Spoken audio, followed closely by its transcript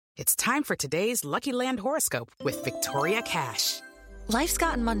It's time for today's Lucky Land horoscope with Victoria Cash. Life's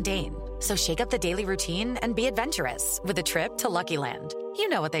gotten mundane, so shake up the daily routine and be adventurous with a trip to Lucky Land. You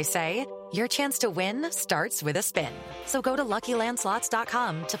know what they say, your chance to win starts with a spin. So go to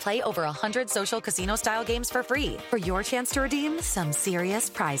LuckyLandSlots.com to play over 100 social casino-style games for free for your chance to redeem some serious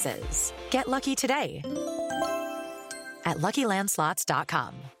prizes. Get lucky today at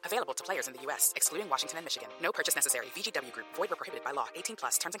LuckyLandSlots.com. Available to players in the U.S., excluding Washington and Michigan. No purchase necessary. VGW Group. Void where prohibited by law.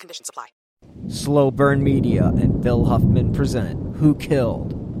 18+. Terms and conditions apply. Slow Burn Media and Bill Huffman present Who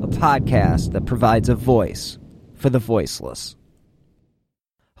Killed, a podcast that provides a voice for the voiceless.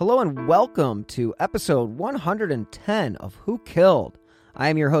 Hello and welcome to episode 110 of Who Killed. I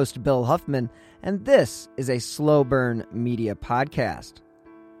am your host, Bill Huffman, and this is a Slow Burn Media podcast.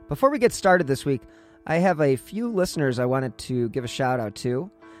 Before we get started this week, I have a few listeners I wanted to give a shout out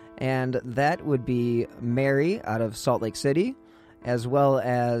to, and that would be Mary out of Salt Lake City, as well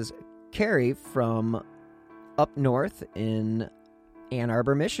as Carrie from up north in Ann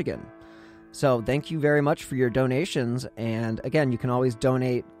Arbor, Michigan. So thank you very much for your donations. And again, you can always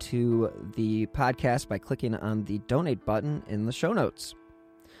donate to the podcast by clicking on the donate button in the show notes.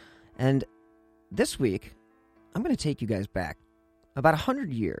 And this week, I'm going to take you guys back about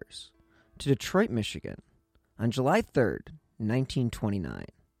 100 years to Detroit, Michigan on July 3rd, 1929.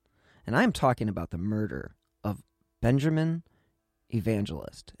 And I'm talking about the murder of Benjamin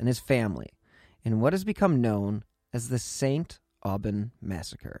Evangelist and his family in what has become known as the St. Aubin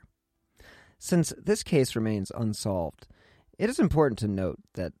Massacre. Since this case remains unsolved, it is important to note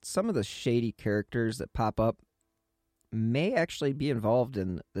that some of the shady characters that pop up may actually be involved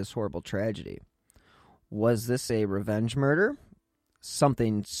in this horrible tragedy. Was this a revenge murder?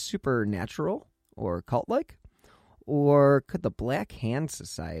 Something supernatural or cult-like? Or could the Black Hand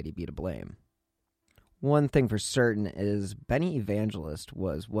Society be to blame? One thing for certain is Benny Evangelist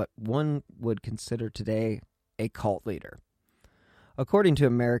was what one would consider today a cult leader. According to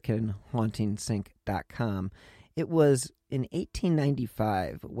AmericanHauntingSync.com, it was in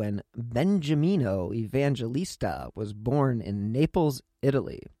 1895 when Benjamino Evangelista was born in Naples,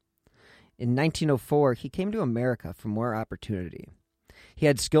 Italy. In 1904, he came to America for more opportunity. He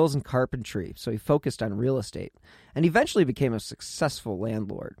had skills in carpentry, so he focused on real estate, and eventually became a successful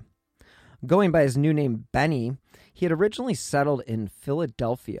landlord. Going by his new name, Benny, he had originally settled in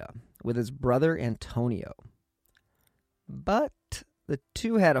Philadelphia with his brother Antonio. But the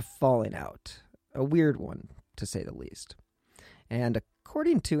two had a falling out, a weird one, to say the least. And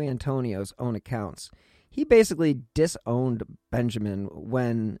according to Antonio's own accounts, he basically disowned Benjamin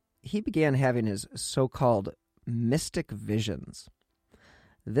when he began having his so-called mystic visions.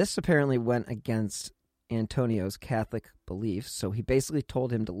 This apparently went against Antonio's Catholic beliefs, so he basically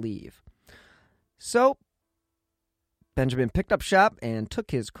told him to leave. So, Benjamin picked up shop and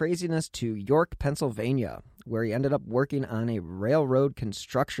took his craziness to York, Pennsylvania, where he ended up working on a railroad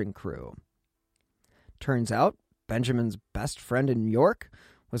construction crew. Turns out, Benjamin's best friend in York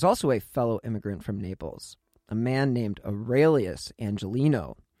was also a fellow immigrant from Naples, a man named Aurelius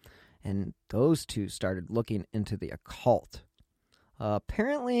Angelino, and those two started looking into the occult.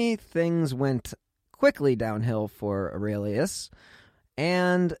 Apparently, things went quickly downhill for Aurelius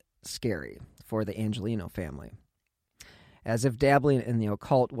and scary for the Angelino family. As if dabbling in the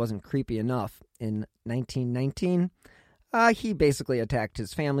occult wasn't creepy enough, in 1919, he basically attacked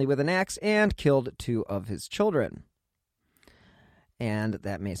his family with an axe and killed two of his children. And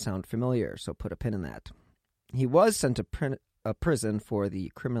that may sound familiar, so put a pin in that. He was sent to prison for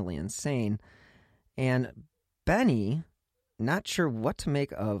the criminally insane, and Benny, not sure what to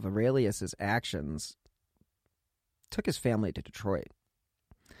make of Aurelius's actions, took his family to Detroit.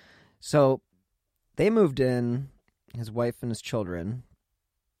 So they moved in, his wife and his children,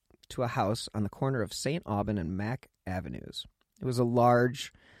 to a house on the corner of St. Aubin and Mack Avenues. It was a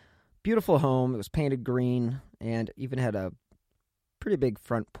large, beautiful home. It was painted green and even had a pretty big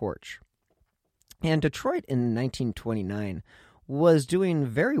front porch. And Detroit in 1929 was doing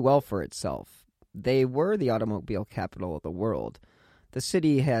very well for itself. They were the automobile capital of the world. The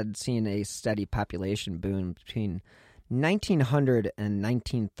city had seen a steady population boom between 1900 and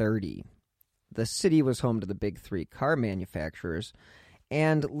 1930. The city was home to the big three car manufacturers,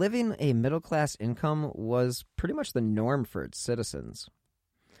 and living a middle-class income was pretty much the norm for its citizens.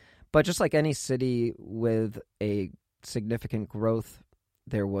 But just like any city with a significant growth,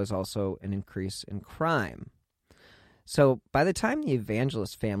 there was also an increase in crime. So by the time the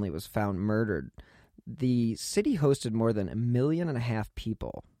Evangelist family was found murdered, the city hosted more than 1.5 million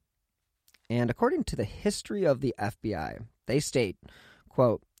people. And according to the history of the FBI, they state,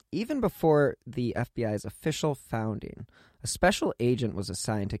 quote, even before the FBI's official founding, a special agent was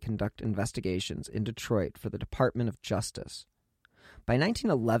assigned to conduct investigations in Detroit for the Department of Justice. By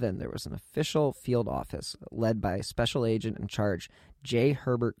 1911, there was an official field office led by Special Agent in Charge J.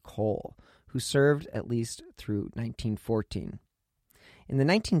 Herbert Cole, who served at least through 1914. In the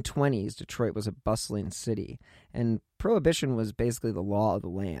 1920s, Detroit was a bustling city, and Prohibition was basically the law of the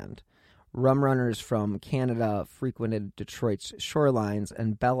land. Rum runners from Canada frequented Detroit's shorelines,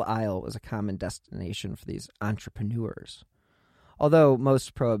 and Belle Isle was a common destination for these entrepreneurs. Although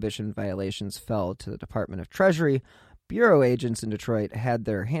most Prohibition violations fell to the Department of Treasury, Bureau agents in Detroit had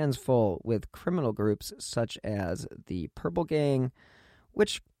their hands full with criminal groups such as the Purple Gang,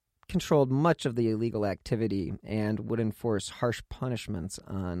 which controlled much of the illegal activity and would enforce harsh punishments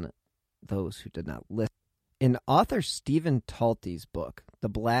on those who did not listen. In author Stephen Talty's book, The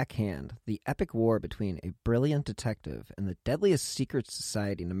Black Hand, the epic war between a brilliant detective and the deadliest secret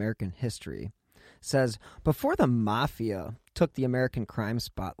society in American history, says, before the Mafia took the American crime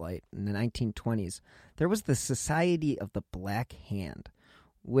spotlight in the 1920s, there was the Society of the Black Hand,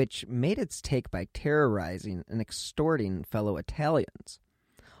 which made its take by terrorizing and extorting fellow Italians.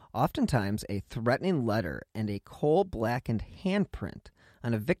 Oftentimes, a threatening letter and a coal-blackened handprint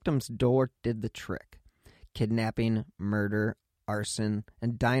on a victim's door did the trick. Kidnapping, murder, arson,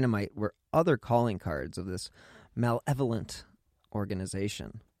 and dynamite were other calling cards of this malevolent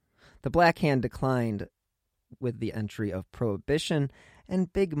organization. The Black Hand declined with the entry of Prohibition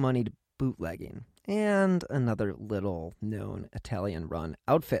and big-moneyed bootlegging, and another little-known Italian-run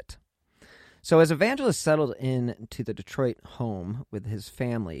outfit. So as Evangelist settled into the Detroit home with his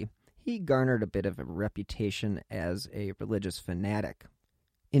family, he garnered a bit of a reputation as a religious fanatic.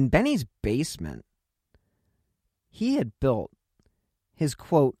 In Benny's basement, he had built his,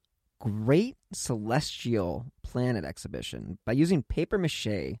 quote, great celestial planet exhibition by using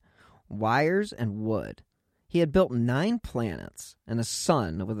papier-mâché, wires, and wood. He had built 9 planets and a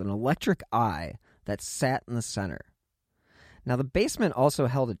sun with an electric eye that sat in the center. Now, the basement also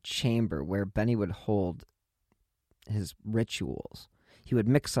held a chamber where Benny would hold his rituals. He would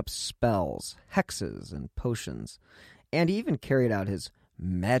mix up spells, hexes, and potions, and he even carried out his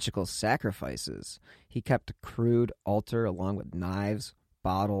magical sacrifices. He kept a crude altar along with knives,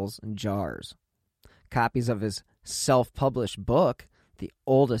 bottles, and jars. Copies of his self-published book, The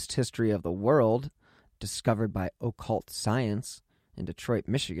Oldest History of the World, discovered by Occult Science in Detroit,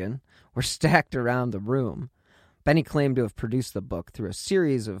 Michigan, were stacked around the room. Benny claimed to have produced the book through a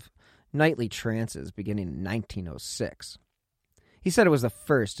series of nightly trances beginning in 1906. He said it was the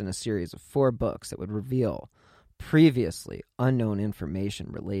first in a series of 4 books that would reveal previously unknown information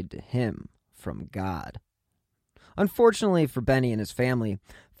related to him from God. Unfortunately for Benny and his family,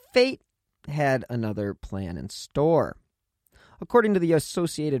 fate had another plan in store. According to the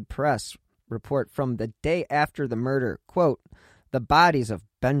Associated Press report from the day after the murder, quote, the bodies of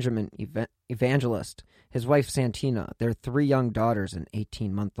Benjamin Evangelist, his wife Santina, their 3 young daughters, and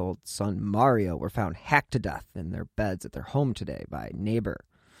 18-month-old son Mario were found hacked to death in their beds at their home today by neighbor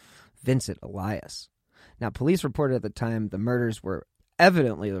Vincent Elias. Now, police reported at the time the murders were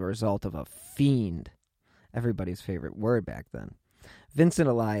evidently the result of a fiend, everybody's favorite word back then. Vincent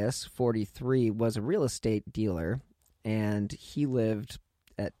Elias, 43, was a real estate dealer, and he lived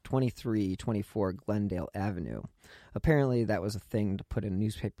at 2324 Glendale Avenue. Apparently, that was a thing to put in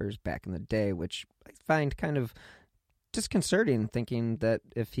newspapers back in the day, which I find kind of disconcerting, thinking that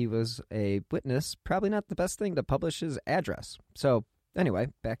if he was a witness, probably not the best thing to publish his address. So, anyway,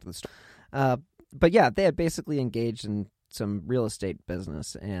 back to the story. But yeah, they had basically engaged in some real estate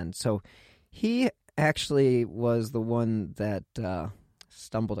business, and so he actually was the one that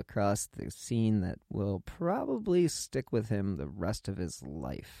stumbled across the scene that will probably stick with him the rest of his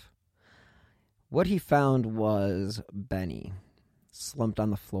life. What he found was Benny, slumped on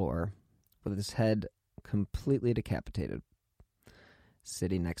the floor, with his head completely decapitated.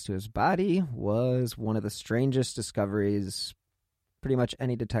 Sitting next to his body was one of the strangest discoveries pretty much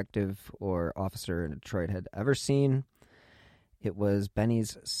any detective or officer in Detroit had ever seen. It was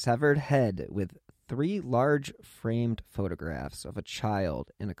Benny's severed head with 3 large framed photographs of a child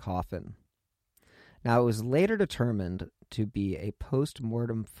in a coffin. Now, it was later determined to be a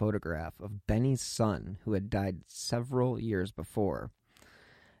post-mortem photograph of Benny's son, who had died several years before.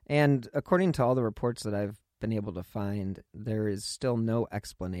 And according to all the reports that I've been able to find, there is still no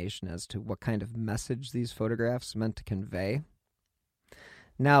explanation as to what kind of message these photographs meant to convey.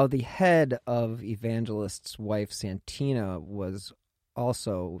 Now, the head of Evangelist's wife, Santina, was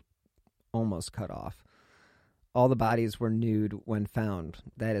also almost cut off. All the bodies were nude when found.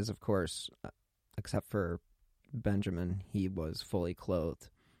 That is, of course, except for Benjamin, he was fully clothed.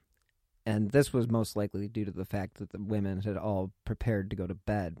 And this was most likely due to the fact that the women had all prepared to go to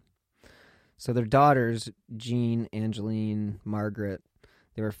bed. So their daughters, Jean, Angeline, Margaret,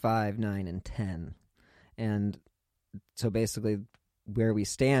 they were 5, 9, and 10. And so basically where we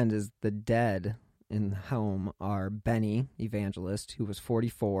stand is the dead in the home are Benny Evangelist, who was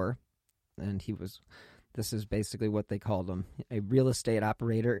 44, and this is basically what they called him, a real estate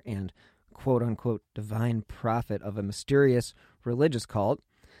operator and quote-unquote divine prophet of a mysterious religious cult.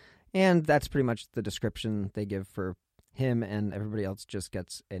 And that's pretty much the description they give for him, and everybody else just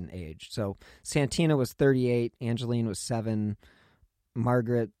gets an age. So Santina was 38, Angeline was 7,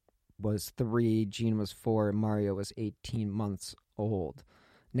 Margaret was 3, Jean was 4, and Mario was 18 months old.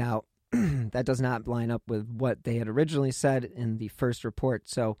 Now, that does not line up with what they had originally said in the first report,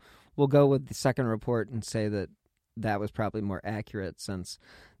 so we'll go with the second report and say that that was probably more accurate, since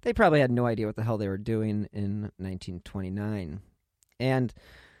they probably had no idea what the hell they were doing in 1929. And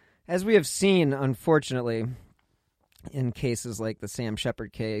as we have seen, unfortunately, in cases like the Sam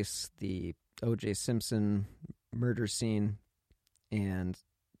Shepard case, the O.J. Simpson murder scene, and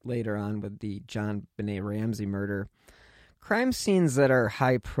later on with the John Benet Ramsey murder, crime scenes that are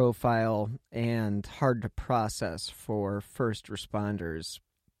high profile and hard to process for first responders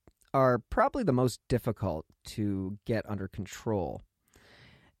are probably the most difficult to get under control.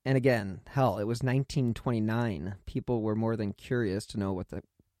 And again, hell, it was 1929. People were more than curious to know what the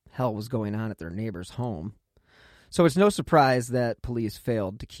hell was going on at their neighbor's home. So it's no surprise that police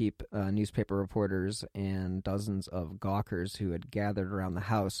failed to keep newspaper reporters and dozens of gawkers who had gathered around the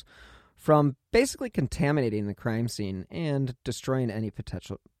house from basically contaminating the crime scene and destroying any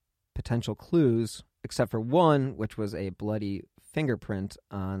potential clues, except for one, which was a bloody fingerprint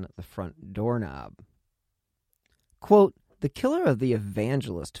on the front doorknob. Quote, the killer of the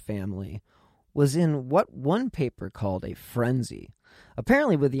Evangelist family was in what one paper called a frenzy,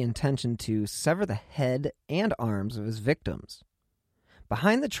 apparently with the intention to sever the head and arms of his victims.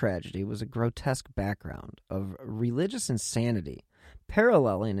 Behind the tragedy was a grotesque background of religious insanity,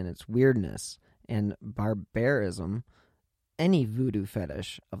 paralleling in its weirdness and barbarism any voodoo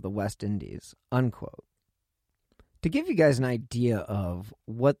fetish of the West Indies, unquote. To give you guys an idea of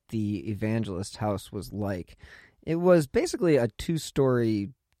what the Evangelist house was like, it was basically a 2-story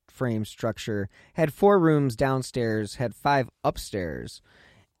frame structure, had 4 rooms downstairs, had 5 upstairs,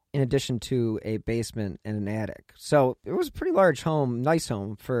 in addition to a basement and an attic. So it was a pretty large home, nice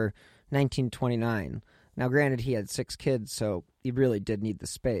home for 1929. Now, granted, he had 6 kids, so he really did need the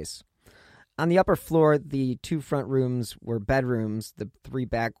space. On the upper floor, the 2 front rooms were bedrooms. The 3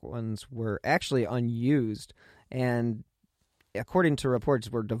 back ones were actually unused, and according to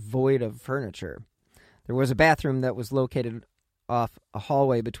reports, were devoid of furniture. There was a bathroom that was located off a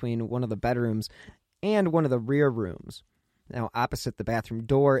hallway between one of the bedrooms and one of the rear rooms. Now, opposite the bathroom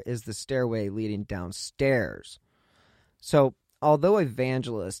door is the stairway leading downstairs. So, although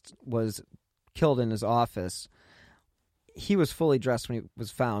Evangelist was killed in his office, he was fully dressed when he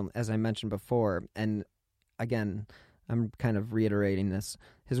was found, as I mentioned before. And again, I'm kind of reiterating this.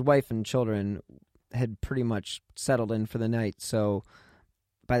 His wife and children had pretty much settled in for the night, so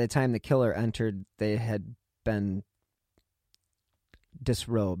by the time the killer entered, they had been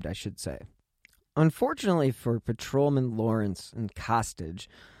disrobed, I should say. Unfortunately for Patrolman Lawrence and Costage,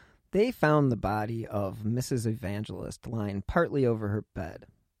 they found the body of Mrs. Evangelist lying partly over her bed,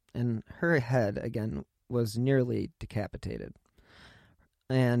 and her head, again, was nearly decapitated.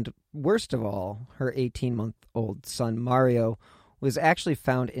 And worst of all, her 18-month-old son, Mario, was actually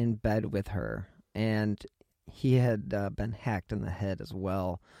found in bed with her, and he had been hacked in the head as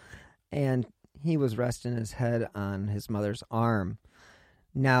well, and he was resting his head on his mother's arm.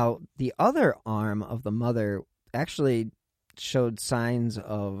 Now, the other arm of the mother actually showed signs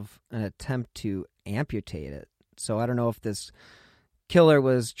of an attempt to amputate it. So I don't know if this killer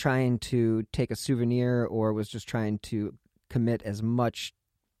was trying to take a souvenir or was just trying to commit as much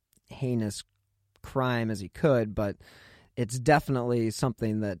heinous crime as he could, but it's definitely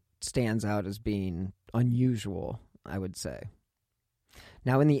something that stands out as being unusual, I would say.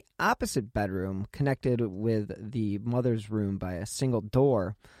 Now, in the opposite bedroom, connected with the mother's room by a single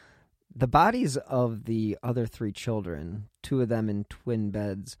door, the bodies of the other 3 children, 2 of them in twin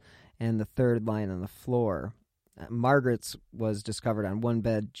beds, and the third lying on the floor. Margaret's was discovered on one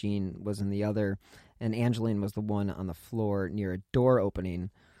bed, Jean was in the other, and Angeline was the one on the floor near a door opening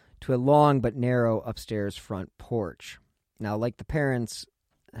to a long but narrow upstairs front porch. Now, like the parents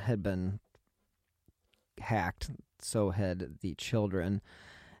had been hacked, so had the children,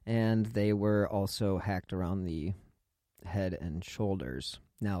 and they were also hacked around the head and shoulders.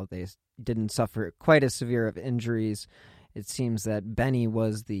 Now, they didn't suffer quite as severe of injuries. It seems that Benny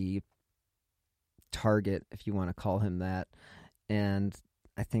was the target, if you want to call him that. And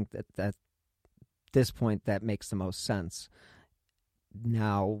I think that at this point, that makes the most sense.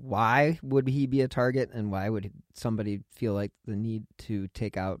 Now, why would he be a target, and why would somebody feel like the need to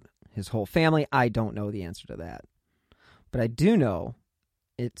take out his whole family? I don't know the answer to that. But I do know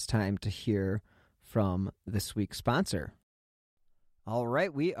it's time to hear from this week's sponsor. All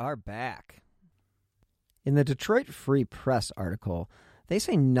right, we are back. In the Detroit Free Press article, they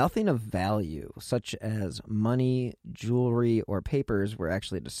say nothing of value, such as money, jewelry, or papers, were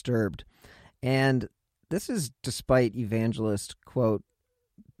actually disturbed. And this is despite Evangelist, quote,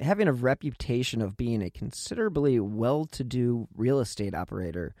 having a reputation of being a considerably well-to-do real estate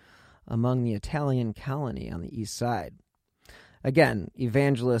operator among the Italian colony on the east side. Again,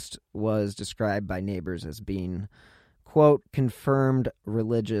 Evangelist was described by neighbors as being, quote, confirmed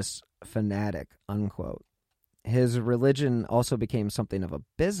religious fanatic, unquote. His religion also became something of a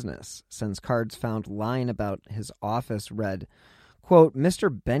business, since cards found lying about his office read, quote, Mr.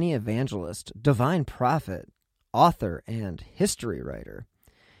 Benny Evangelist, divine prophet, author, and history writer.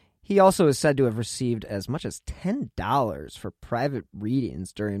 He also is said to have received as much as $10 for private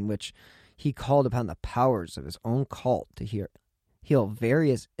readings during which he called upon the powers of his own cult to heal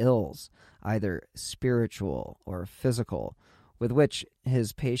various ills, either spiritual or physical, with which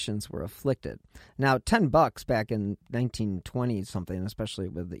his patients were afflicted. Now, $10 back in 1920-something, especially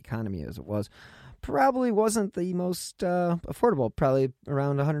with the economy as it was, probably wasn't the most affordable, probably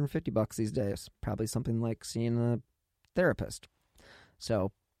around $150 these days. Probably something like seeing a therapist.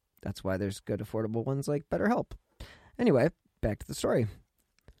 So that's why there's good affordable ones like BetterHelp. Anyway, back to the story.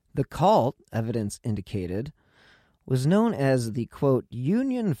 The cult, evidence indicated, was known as the, quote,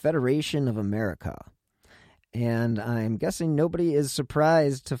 Union Federation of America. And I'm guessing nobody is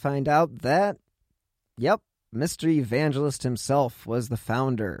surprised to find out that, yep, Mr. Evangelist himself was the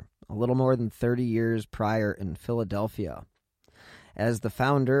founder a little more than 30 years prior in Philadelphia. As the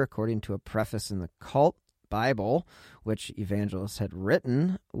founder, according to a preface in the cult Bible, which Evangelist had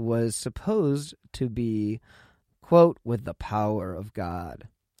written, was supposed to be, quote, with the power of God.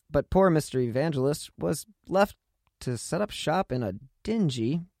 But poor Mr. Evangelist was left to set up shop in a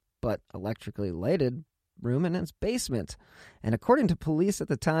dingy but electrically lighted room in his basement. And according to police at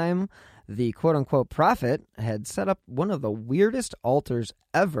the time, the quote-unquote prophet had set up one of the weirdest altars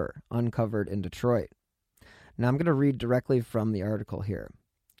ever uncovered in Detroit. Now I'm going to read directly from the article here.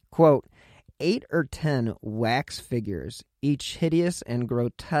 Quote, 8 or 10 wax figures, each hideous and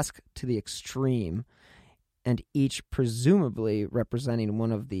grotesque to the extreme, and each presumably representing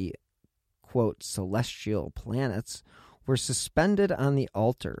one of the, quote, celestial planets, were suspended on the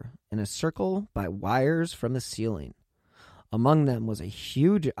altar in a circle by wires from the ceiling. Among them was a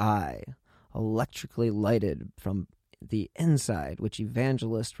huge eye, electrically lighted from the inside, which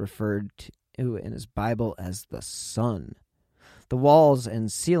Evangelist referred to in his Bible as the sun. The walls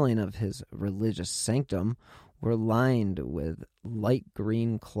and ceiling of his religious sanctum were lined with light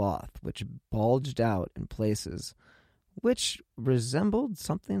green cloth, which bulged out in places which resembled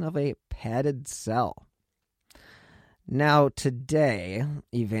something of a padded cell. Now, today,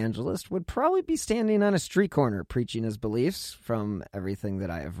 Evangelist would probably be standing on a street corner preaching his beliefs, from everything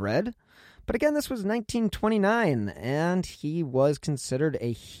that I have read. But again, this was 1929, and he was considered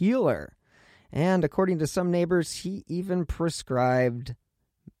a healer. And according to some neighbors, he even prescribed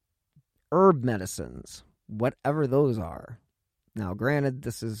herb medicines, whatever those are. Now, granted,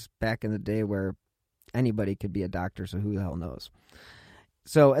 this is back in the day where anybody could be a doctor, so who the hell knows?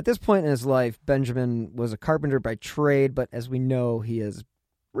 So at this point in his life, Benjamin was a carpenter by trade, but as we know, he is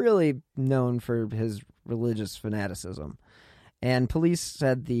really known for his religious fanaticism. And police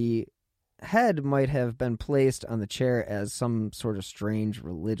said the head might have been placed on the chair as some sort of strange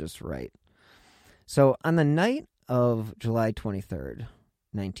religious rite. So on the night of July 23rd,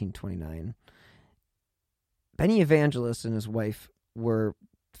 1929, Benny Evangelist and his wife were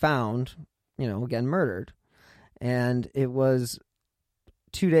found, again, murdered. And it was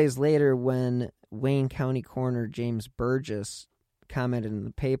 2 days later when Wayne County Coroner James Burgess commented in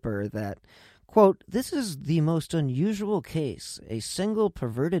the paper that, quote, this is the most unusual case. A single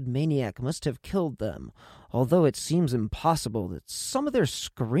perverted maniac must have killed them, although it seems impossible that some of their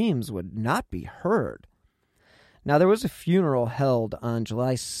screams would not be heard. Now, there was a funeral held on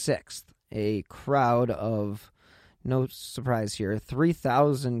July 6th. A crowd of, no surprise here,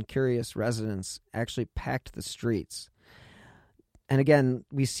 3,000 curious residents actually packed the streets. And again,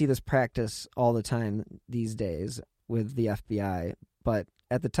 we see this practice all the time these days with the FBI. But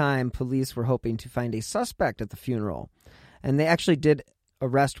at the time, police were hoping to find a suspect at the funeral. And they actually did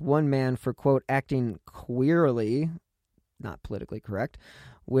arrest one man for, quote, acting queerly, not politically correct,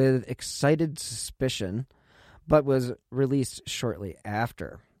 with excited suspicion, but was released shortly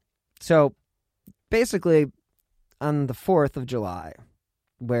after. So, basically, on the 4th of July,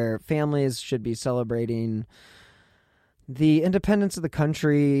 where families should be celebrating the independence of the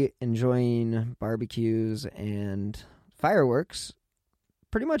country, enjoying barbecues and fireworks,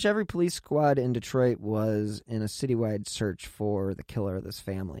 pretty much every police squad in Detroit was in a citywide search for the killer of this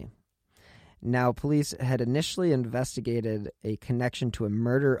family. Now, police had initially investigated a connection to a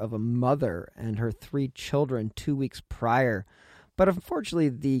murder of a mother and her 3 children 2 weeks prior, but unfortunately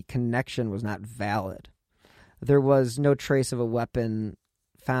the connection was not valid. There was no trace of a weapon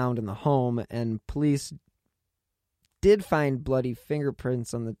found in the home, and police did find bloody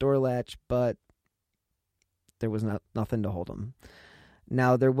fingerprints on the door latch, but there was nothing to hold them.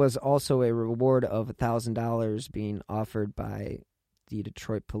 Now, there was also a reward of $1,000 being offered by the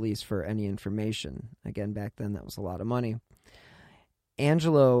Detroit police for any information. Again, back then, that was a lot of money.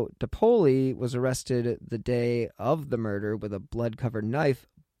 Angelo DiPoli was arrested the day of the murder with a blood-covered knife,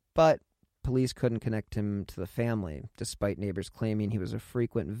 but police couldn't connect him to the family, despite neighbors claiming he was a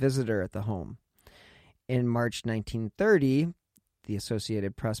frequent visitor at the home. In March 1930, the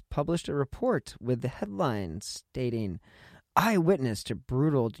Associated Press published a report with the headline stating, "Eyewitness to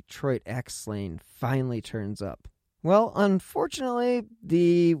brutal Detroit axe slaying finally turns up." Well, unfortunately,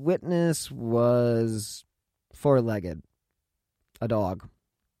 the witness was 4-legged, a dog.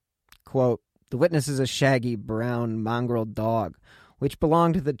 Quote, "The witness is a shaggy, brown, mongrel dog, which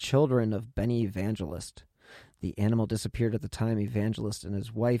belonged to the children of Benny Evangelist. The animal disappeared at the time Evangelist and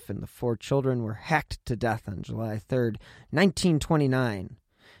his wife and the 4 children were hacked to death on July 3rd, 1929.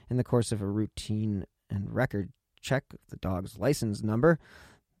 In the course of a routine and record check of the dog's license number,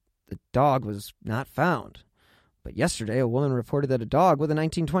 the dog was not found. But yesterday, a woman reported that a dog with a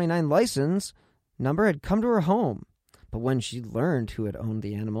 1929 license number had come to her home. But when she learned who had owned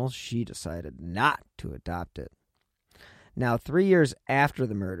the animal, she decided not to adopt it." Now, 3 years after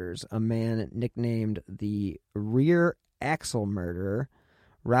the murders, a man nicknamed the Rear Axle Murderer,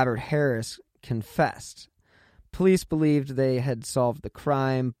 Robert Harris, confessed. Police believed they had solved the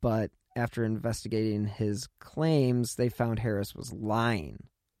crime, but after investigating his claims, they found Harris was lying.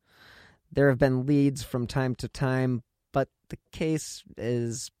 There have been leads from time to time, but the case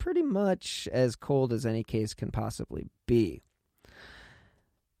is pretty much as cold as any case can possibly be.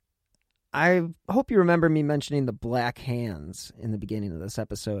 I hope you remember me mentioning the Black Hands in the beginning of this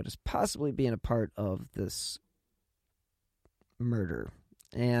episode as possibly being a part of this murder.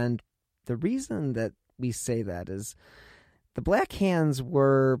 And the reason that we say that is the Black Hands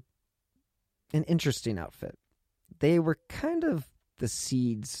were an interesting outfit. They were kind of the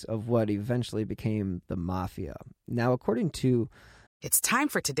seeds of what eventually became the Mafia. Now, according to... It's time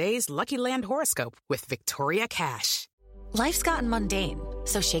for today's Lucky Land horoscope with Victoria Cash. Life's gotten mundane,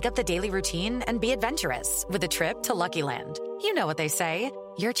 so shake up the daily routine and be adventurous with a trip to Lucky Land. You know what they say,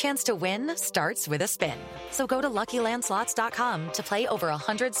 your chance to win starts with a spin. So go to LuckyLandSlots.com to play over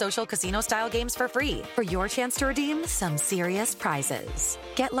 100 social casino-style games for free for your chance to redeem some serious prizes.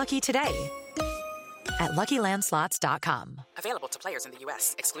 Get lucky today at LuckyLandSlots.com. Available to players in the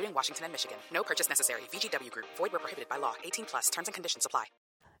U.S., excluding Washington and Michigan. No purchase necessary. VGW Group. Void where prohibited by law. 18+. Terms and conditions apply.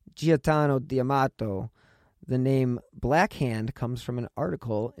 Gaetano D'Amato. The name Black Hand comes from an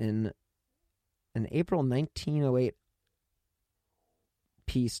article in an April 1908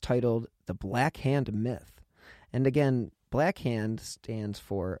 piece titled The Black Hand Myth. And again, Black Hand stands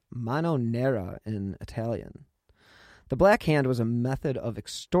for Mano Nera in Italian. The Black Hand was a method of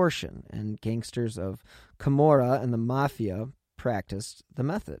extortion, and gangsters of Camorra and the Mafia practiced the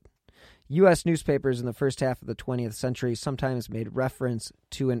method. U.S. newspapers in the first half of the 20th century sometimes made reference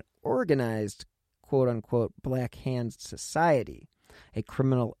to an organized, quote-unquote, Black Hand Society, a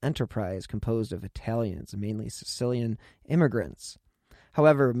criminal enterprise composed of Italians, mainly Sicilian immigrants.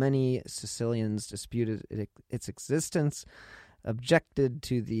 However, many Sicilians disputed its existence, objected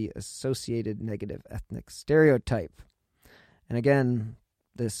to the associated negative ethnic stereotype. And again,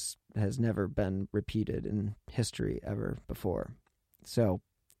 this has never been repeated in history ever before. So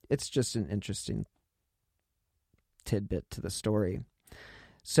it's just an interesting tidbit to the story.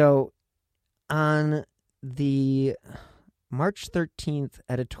 So on the March 13th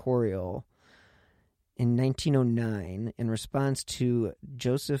editorial in 1909, in response to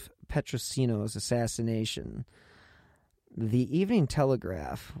Joseph Petrosino's assassination, the Evening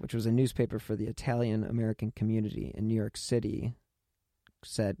Telegraph, which was a newspaper for the Italian-American community in New York City,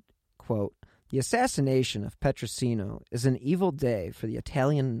 said, quote, "The assassination of Petrosino is an evil day for the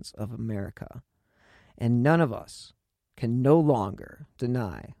Italians of America, and none of us can no longer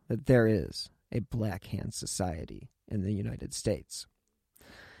deny that there is a Black Hand Society in the United States."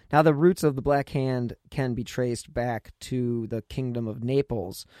 Now, the roots of the Black Hand can be traced back to the Kingdom of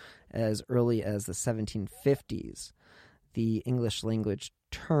Naples as early as the 1750s. The English language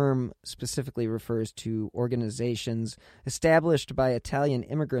term specifically refers to organizations established by Italian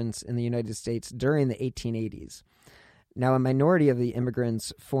immigrants in the United States during the 1880s. Now, a minority of the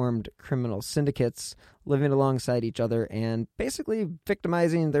immigrants formed criminal syndicates, living alongside each other and basically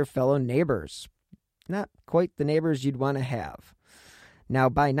victimizing their fellow neighbors. Not quite the neighbors you'd want to have. Now,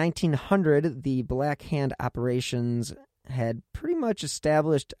 by 1900, the Black Hand operations had pretty much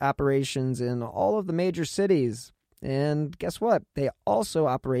established operations in all of the major cities. And guess what? They also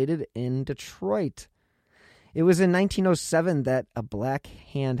operated in Detroit. It was in 1907 that a Black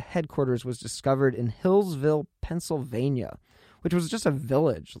Hand headquarters was discovered in Hillsville, Pennsylvania, which was just a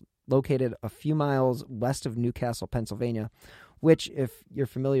village located a few miles west of Newcastle, Pennsylvania, which, if you're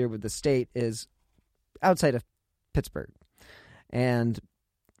familiar with the state, is outside of Pittsburgh. And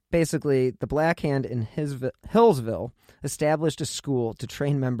basically, the Black Hand in Hillsville established a school to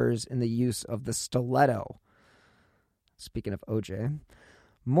train members in the use of the stiletto. Speaking of OJ,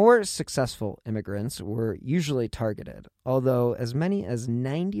 more successful immigrants were usually targeted, although as many as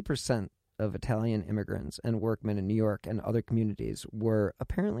 90% of Italian immigrants and workmen in New York and other communities were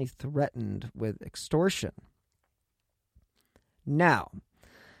apparently threatened with extortion. Now,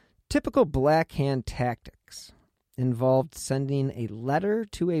 typical Black Hand tactics involved sending a letter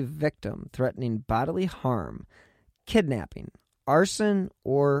to a victim threatening bodily harm, kidnapping, arson,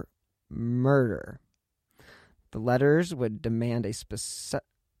 or murder. The letters would demand a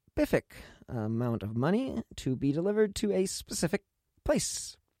specific amount of money to be delivered to a specific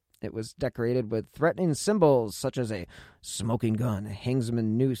place. It was decorated with threatening symbols such as a smoking gun, a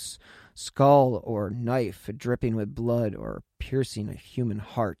hangsman noose, skull or knife dripping with blood or piercing a human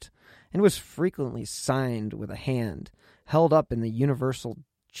heart, and was frequently signed with a hand held up in the universal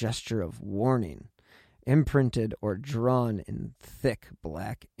gesture of warning, imprinted or drawn in thick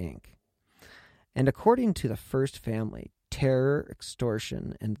black ink. And according to the First Family, Terror,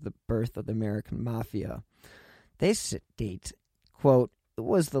 Extortion, and the Birth of the American Mafia, they state, quote, "It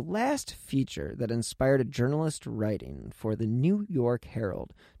was the last feature that inspired a journalist writing for the New York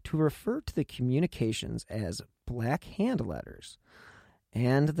Herald to refer to the communications as Black Hand letters."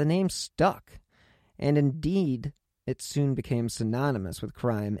 And the name stuck. And indeed, it soon became synonymous with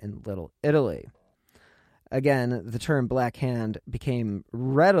crime in Little Italy. Again, the term Black Hand became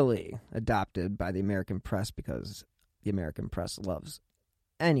readily adopted by the American press because the American press loves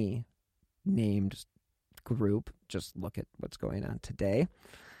any named group. Just look at what's going on today.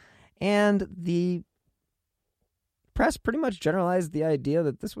 And the press pretty much generalized the idea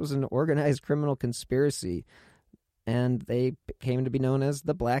that this was an organized criminal conspiracy, and they came to be known as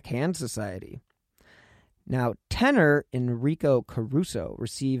the Black Hand Society. Now, tenor Enrico Caruso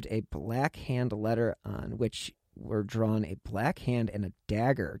received a Black Hand letter on which were drawn a black hand and a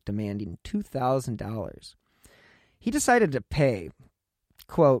dagger demanding $2,000. He decided to pay,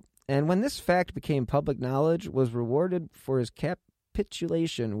 quote, "and when this fact became public knowledge, was rewarded for his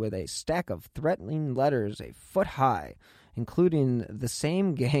capitulation with a stack of threatening letters a foot high, including the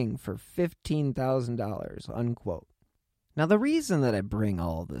same gang for $15,000, unquote. Now, the reason that I bring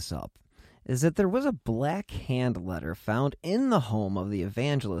all this up is that there was a Black Hand letter found in the home of the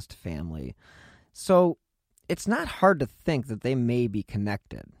Evangelist family, so it's not hard to think that they may be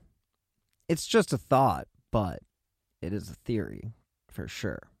connected. It's just a thought, but it is a theory for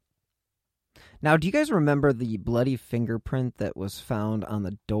sure. Now, do you guys remember the bloody fingerprint that was found on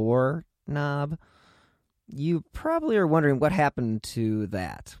the door knob? You probably are wondering what happened to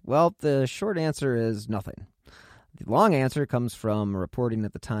that. Well, the short answer is nothing. The long answer comes from reporting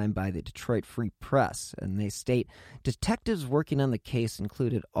at the time by the Detroit Free Press, and they state, detectives working on the case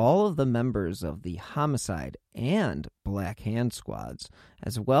included all of the members of the homicide and Black Hand squads,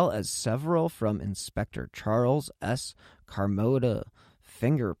 as well as several from Inspector Charles S. Carmota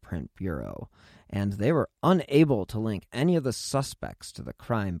Fingerprint Bureau, and they were unable to link any of the suspects to the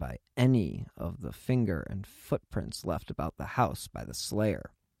crime by any of the finger and footprints left about the house by the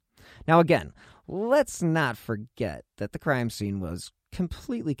slayer. Now again, let's not forget that the crime scene was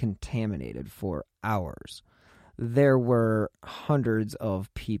completely contaminated for hours. There were hundreds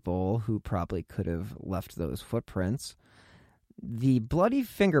of people who probably could have left those footprints. The bloody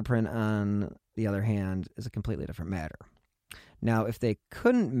fingerprint, on the other hand, is a completely different matter. Now, if they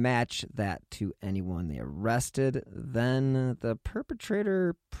couldn't match that to anyone they arrested, then the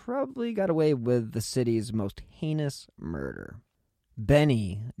perpetrator probably got away with the city's most heinous murder.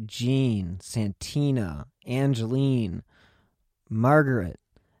 Benny, Jean, Santina, Angeline, Margaret,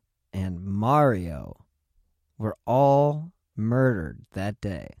 and Mario were all murdered that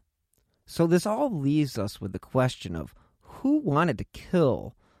day So this all leaves us with the question of who wanted to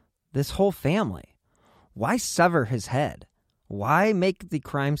kill this whole family? Why sever his head? Why make the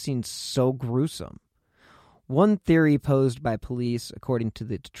crime scene so gruesome? One theory posed by police, according to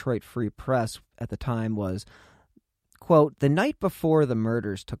the Detroit Free Press at the time, was, quote, the night before the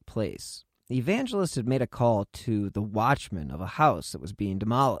murders took place, the evangelist had made a call to the watchman of a house that was being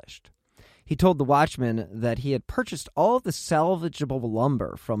demolished. He told the watchman that he had purchased all of the salvageable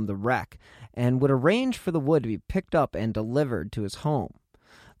lumber from the wreck and would arrange for the wood to be picked up and delivered to his home.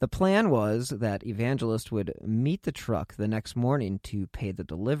 The plan was that Evangelist would meet the truck the next morning to pay the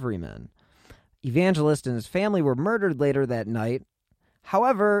deliveryman. Evangelist and his family were murdered later that night.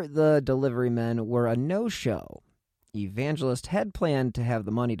 However, the deliverymen were a no-show. Evangelist had planned to have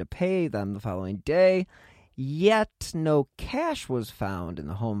the money to pay them the following day, yet no cash was found in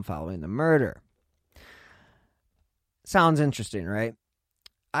the home following the murder. Sounds interesting, right?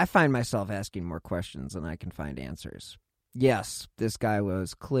 I find myself asking more questions than I can find answers. Yes, this guy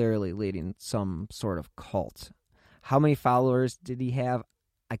was clearly leading some sort of cult. How many followers did he have?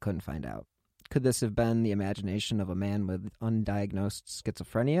 I couldn't find out. Could this have been the imagination of a man with undiagnosed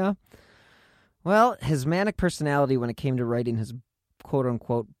schizophrenia? Well, his manic personality when it came to writing his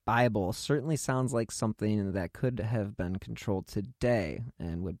quote-unquote Bible certainly sounds like something that could have been controlled today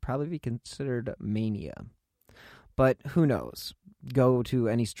and would probably be considered mania. But who knows? Go to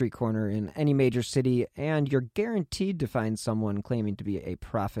any street corner in any major city and you're guaranteed to find someone claiming to be a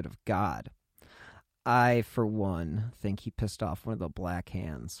prophet of God. I, for one, think he pissed off one of the Black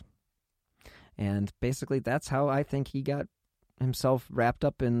Hands. And basically that's how I think he got himself wrapped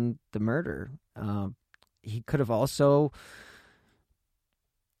up in the murder. He could have also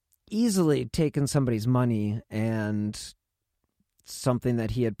easily taken somebody's money and something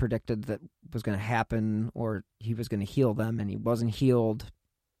that he had predicted that was going to happen, or he was going to heal them and he wasn't healed.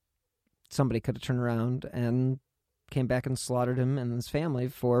 Somebody could have turned around and came back and slaughtered him and his family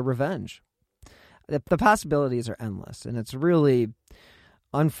for revenge. The possibilities are endless, and it's really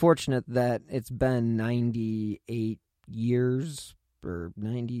unfortunate that it's been 98 years or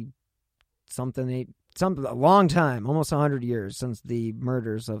 90-something, a long time, almost 100 years since the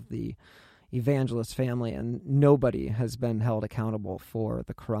murders of the Evangelist family, and nobody has been held accountable for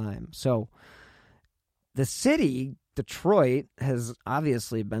the crime. So the city, Detroit, has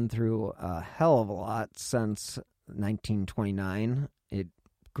obviously been through a hell of a lot since 1929. It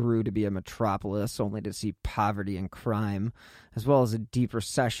grew to be a metropolis, only to see poverty and crime, as well as a deep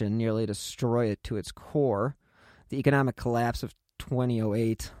recession nearly destroy it to its core. The economic collapse of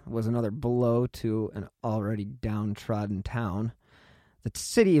 2008 was another blow to an already downtrodden town. The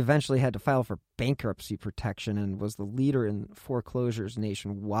city eventually had to file for bankruptcy protection and was the leader in foreclosures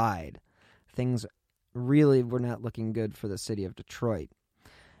nationwide. Things really were not looking good for the city of Detroit.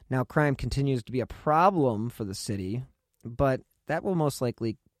 Now, crime continues to be a problem for the city, but that will most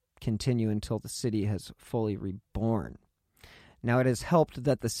likely continue until the city has fully reborn. Now, it has helped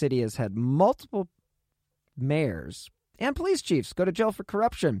that the city has had multiple mayors and police chiefs go to jail for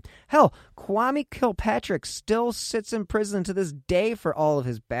corruption. Hell, Kwame Kilpatrick still sits in prison to this day for all of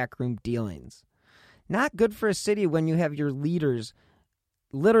his backroom dealings. Not good for a city when you have your leaders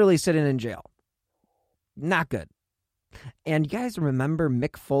literally sitting in jail. Not good. And you guys remember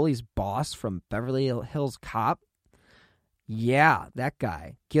Mick Foley's boss from Beverly Hills Cop? Yeah, that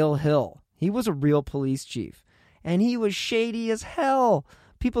guy, Gil Hill. He was a real police chief, and he was shady as hell.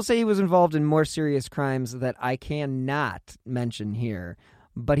 People say he was involved in more serious crimes that I cannot mention here,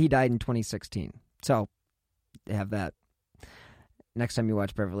 but he died in 2016. So, have that. Next time you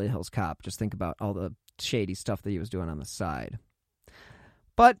watch Beverly Hills Cop, just think about all the shady stuff that he was doing on the side.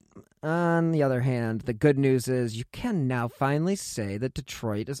 But, on the other hand, the good news is you can now finally say that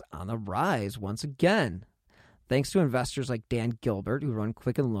Detroit is on the rise once again. Thanks to investors like Dan Gilbert, who run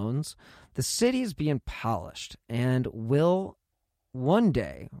Quicken Loans, the city is being polished and will one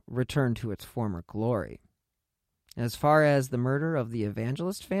day return to its former glory. As far as the murder of the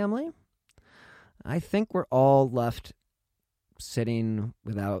Evangelist family, I think we're all left sitting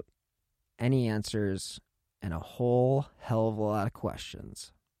without any answers and a whole hell of a lot of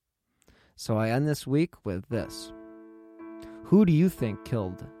questions. So I end this week with this. Who do you think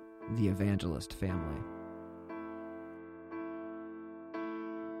killed the Evangelist family?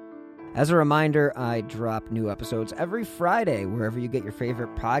 As a reminder, I drop new episodes every Friday wherever you get your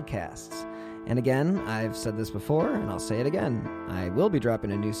favorite podcasts. And again, I've said this before, and I'll say it again. I will be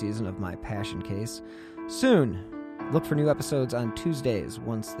dropping a new season of My Passion Case soon. Look for new episodes on Tuesdays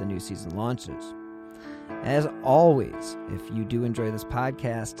once the new season launches. As always, if you do enjoy this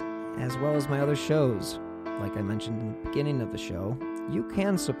podcast, as well as my other shows, like I mentioned in the beginning of the show, you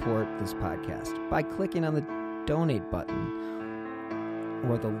can support this podcast by clicking on the donate button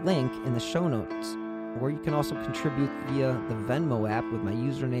or the link in the show notes. Or you can also contribute via the Venmo app with my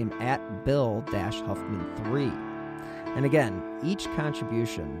username @Bill-Huffman3. And again, each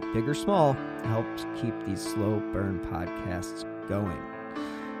contribution, big or small, helps keep these slow burn podcasts going.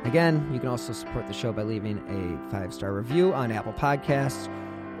 Again, you can also support the show by leaving a 5-star review on Apple Podcasts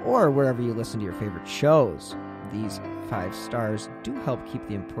or wherever you listen to your favorite shows. These 5 stars do help keep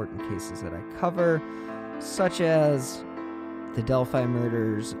the important cases that I cover, such as the Delphi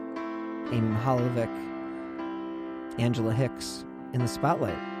murders, Amy Mihaljevic, Angela Hicks, in the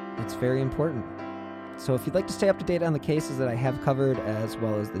spotlight. It's very important. So if you'd like to stay up to date on the cases that I have covered, as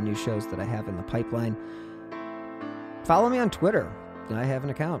well as the new shows that I have in the pipeline, follow me on Twitter. I have an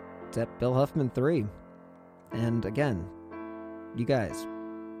account. It's @BillHuffman3. And again, you guys,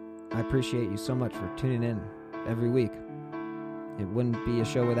 I appreciate you so much for tuning in every week. It wouldn't be a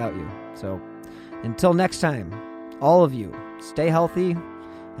show without you. So until next time, all of you, stay healthy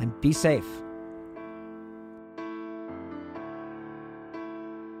and be safe.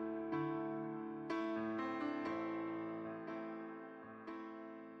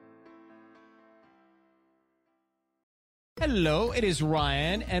 Hello, it is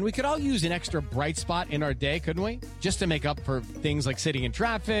Ryan, and we could all use an extra bright spot in our day, couldn't we? Just to make up for things like sitting in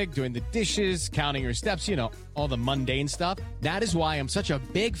traffic, doing the dishes, counting your steps, you know, all the mundane stuff. That is why I'm such a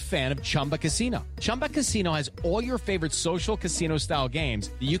big fan of Chumba Casino. Chumba Casino has all your favorite social casino-style games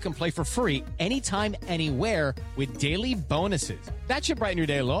that you can play for free anytime, anywhere with daily bonuses. That should brighten your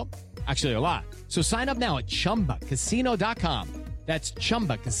day a little. Actually, a lot. So sign up now at ChumbaCasino.com. That's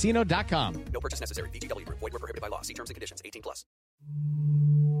ChumbaCasino.com. No purchase necessary. VGW Group. Void where prohibited by law. See terms and conditions. 18+.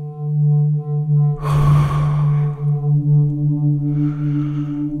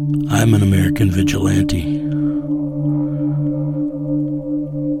 I'm an American vigilante.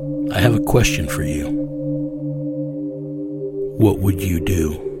 I have a question for you. What would you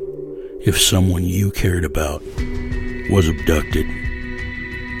do if someone you cared about was abducted,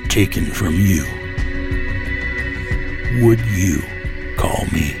 taken from you? Would you call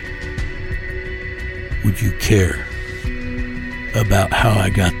me? Would you care about how I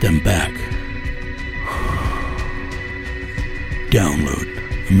got them back? Download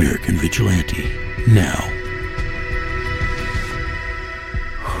American Vigilante now.